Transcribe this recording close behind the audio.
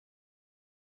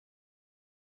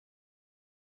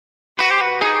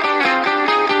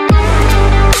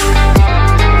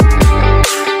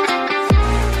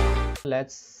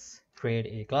let's create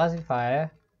a classifier.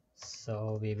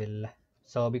 So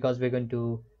because we're going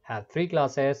to have 3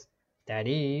 classes, that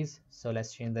is, so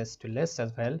let's change this to list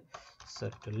as well.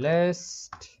 So to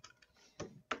list,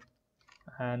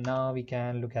 and now we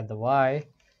can look at the Y.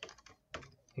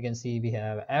 You can see we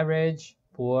have average,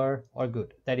 poor, or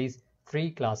good. That is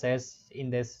 3 classes in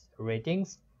this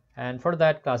ratings, and for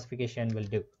that classification will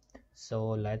do. So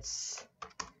let's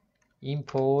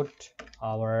import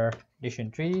our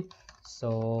decision tree.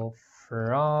 So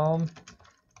from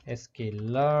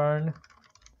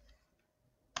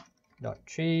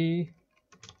sklearn.tree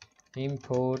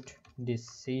import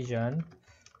decision,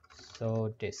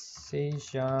 so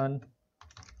decision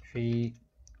tree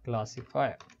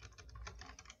classifier,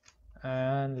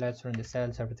 and let's run the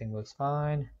cells. Everything looks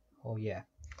fine. Oh yeah,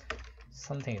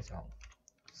 something is wrong.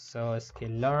 So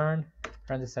sklearn,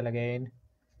 run the cell again,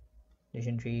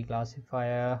 decision tree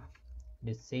classifier,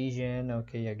 decision,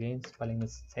 okay, again spelling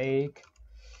mistake,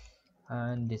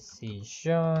 and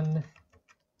decision,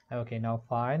 okay, now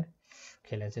fine.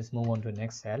 Okay, let's just move on to the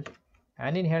next cell,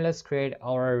 and in here let's create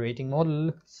our rating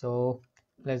model. So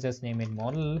let's just name it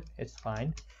model, it's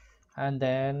fine. And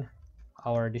then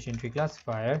our decision tree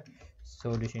classifier,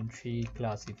 so decision tree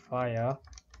classifier,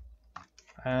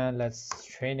 and let's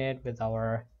train it with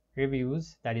our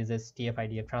reviews, that is this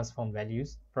TF-IDF transform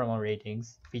values from our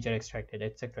ratings, feature extracted,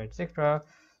 etc, etc.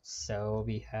 So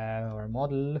we have our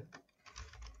model,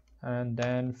 and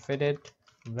then fit it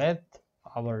with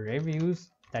our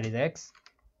reviews, that is X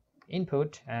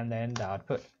input, and then the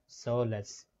output. So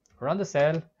let's run the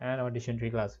cell, and our decision tree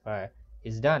classifier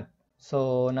is done.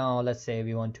 So now let's say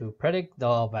we want to predict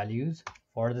the values.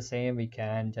 For the same, we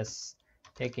can just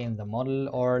take in the model,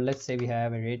 or let's say we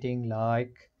have a rating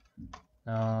like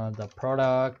the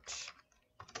product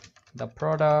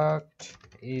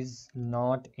is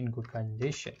not in good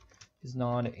condition,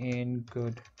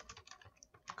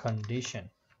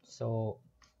 so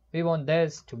we want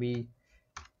this to be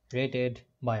rated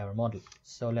by our model.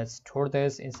 So let's store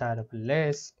this inside of a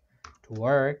list to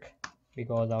work,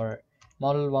 because our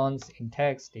model wants in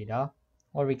text data,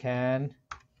 or we can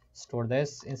store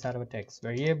this inside of a text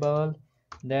variable.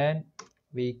 Then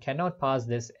we cannot pass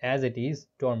this as it is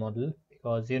to our model,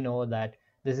 because you know that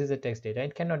this is a text data,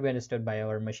 it cannot be understood by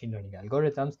our machine learning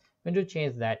algorithms. We need to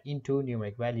change that into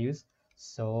numeric values.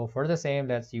 So for the same,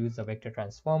 let's use the vector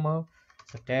transformer.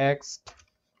 So text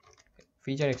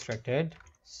feature extracted,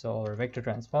 so our vector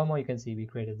transformer, you can see we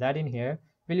created that in here.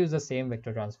 We'll use the same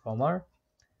vector transformer.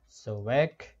 So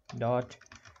vec dot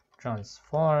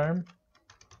transform,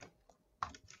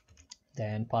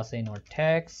 then pass in our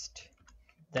text.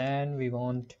 Then we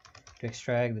want to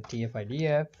extract the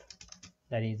TF-IDF,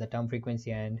 that is the term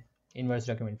frequency and inverse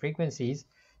document frequencies.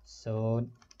 So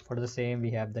for the same,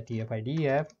 we have the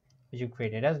TF-IDF, which you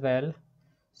created as well.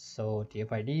 So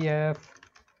TF-IDF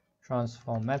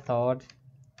transform method,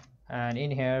 and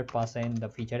in here pass in the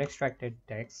feature extracted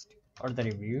text or the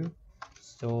review.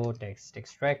 So text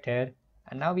extracted,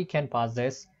 and now we can pass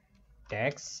this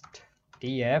text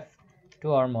TF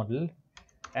to our model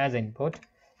as input.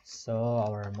 So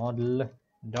our model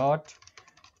dot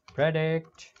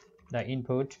predict the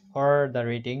input or the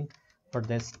rating for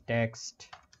this text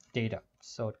data,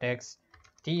 so text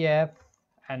TF,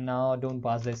 and now don't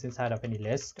pass this inside of any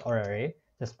list or array,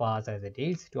 just pass as it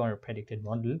is to our predicted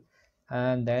model.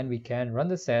 And then we can run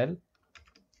the cell.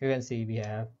 You can see we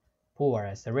have poor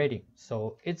as the rating,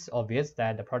 so it's obvious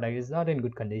that the product is not in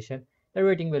good condition, the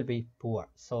rating will be poor.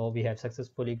 So we have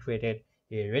successfully created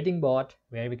a rating bot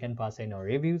where we can pass in our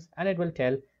reviews, and it will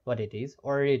tell what it is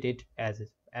or rate it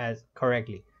as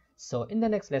correctly. So in the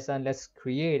next lesson, let's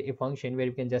create a function where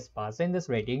we can just pass in this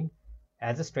rating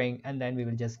as a string, and then we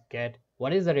will just get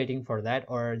what is the rating for that,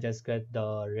 or just get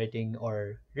the rating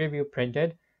or review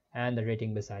printed and the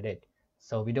rating beside it.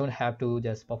 So we don't have to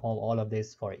just perform all of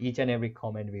this for each and every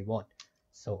comment we want.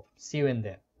 So see you in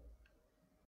there.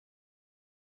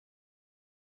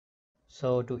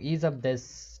 So to ease up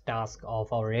this task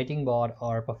of our rating bot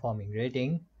or performing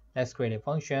rating, let's create a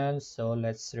function. So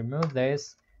let's remove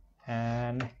this,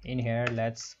 and in here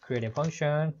let's create a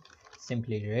function,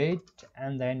 simply rate,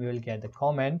 and then we will get the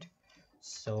comment.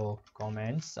 So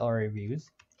comments or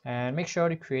reviews, and make sure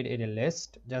to create it a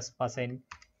list, just pass in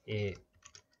a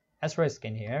asterisk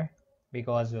in here,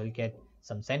 because we'll get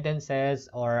some sentences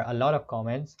or a lot of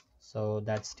comments, so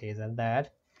that stays at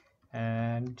that.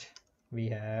 And we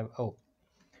have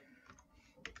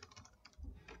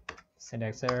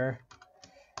syntax error,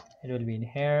 it will be in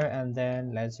here, and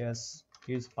then let's just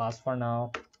use pass for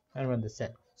now and run the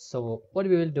cell. So what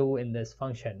we will do in this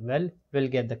function, well, we'll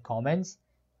get the comments,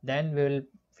 then we will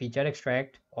feature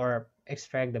extract or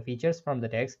extract the features from the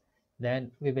text,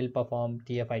 then we will perform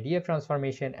TF-IDF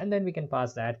transformation, and then we can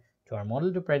pass that to our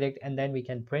model to predict, and then we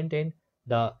can print in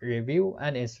the review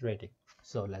and its rating.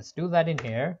 So let's do that in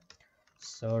here.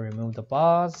 So remove the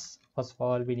pass. First of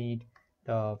all, we need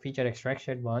the feature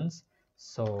extraction ones.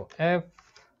 So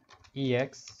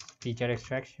fex feature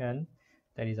extraction,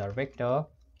 that is our vector.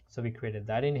 So we created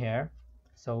that in here.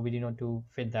 So we did not to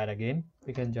fit that again.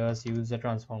 We can just use the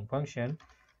transform function.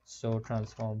 So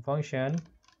transform function,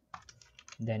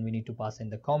 then we need to pass in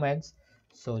the comments.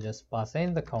 So just pass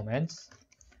in the comments,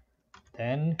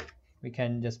 then we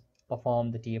can just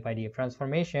perform the TF-IDF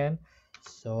transformation.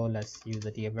 So let's use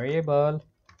the TF variable,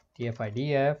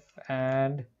 TF-IDF,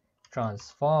 and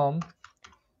transform.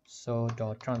 So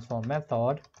dot transform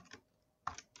method.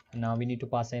 And now we need to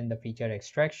pass in the feature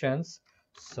extractions.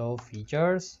 So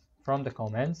features from the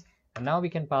comments, and now we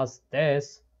can pass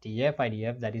this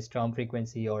TF-IDF, that is term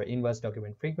frequency or inverse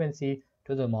document frequency,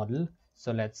 to the model.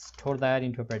 So let's store that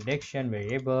into a prediction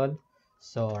variable.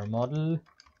 So our model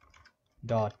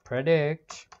dot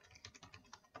predict,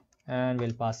 and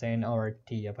we'll pass in our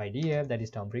TF-IDF, that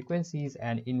is term frequencies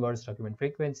and inverse document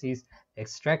frequencies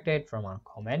extracted from our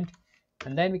comment,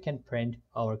 and then we can print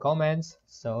our comments.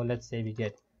 So let's say we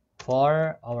get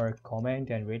for our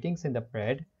comment and ratings in the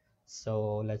pred.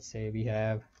 So let's say we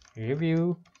have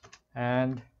review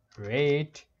and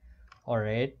rate or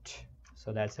rate,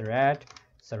 so that's a rat.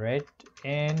 So rate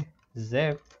in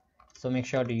zip. So make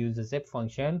sure to use the zip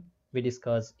function we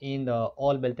discussed in the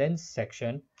all built-in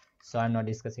section. So I'm not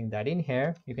discussing that in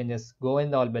here. You can just go in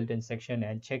the all built-in section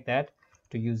and check that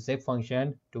to use zip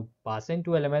function to pass in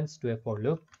two elements to a for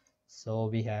loop. So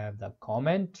we have the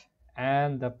comment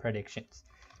and the predictions.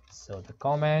 So the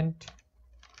comment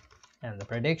and the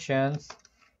predictions,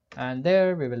 and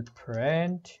there we will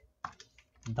print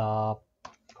the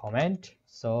comment.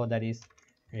 So that is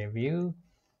review,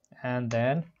 and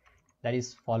then that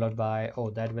is followed by, oh,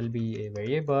 that will be a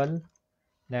variable.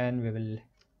 Then we will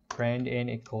print in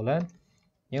a colon,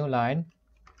 new line,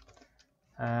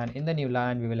 and in the new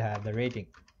line we will have the rating.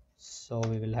 So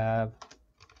we will have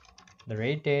the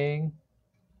rating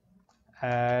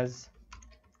as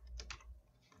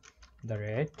the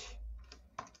rate.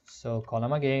 So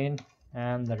column again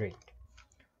and the rate.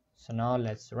 So now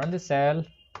let's run the cell,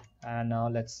 and now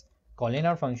let's call in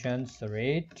our functions. So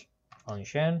rate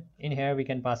function, in here we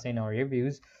can pass in our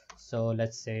reviews. So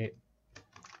let's say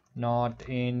not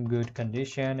in good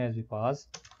condition, as we pass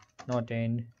not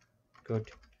in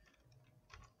good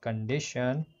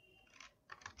condition,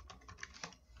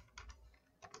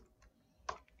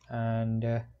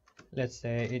 and let's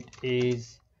say it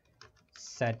is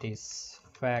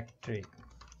satisfactory.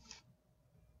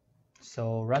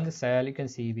 So run the cell, you can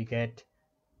see we get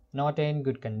not in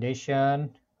good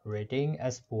condition, rating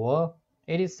as poor,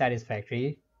 it is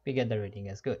satisfactory, we get the rating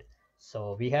as good.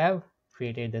 So we have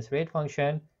created this rate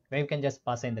function where you can just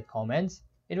pass in the comments.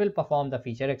 It will perform the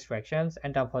feature extractions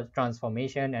and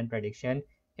transformation and prediction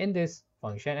in this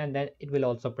function, and then it will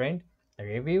also print the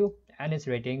review and its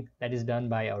rating that is done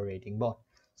by our rating bot.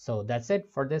 So that's it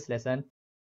for this lesson.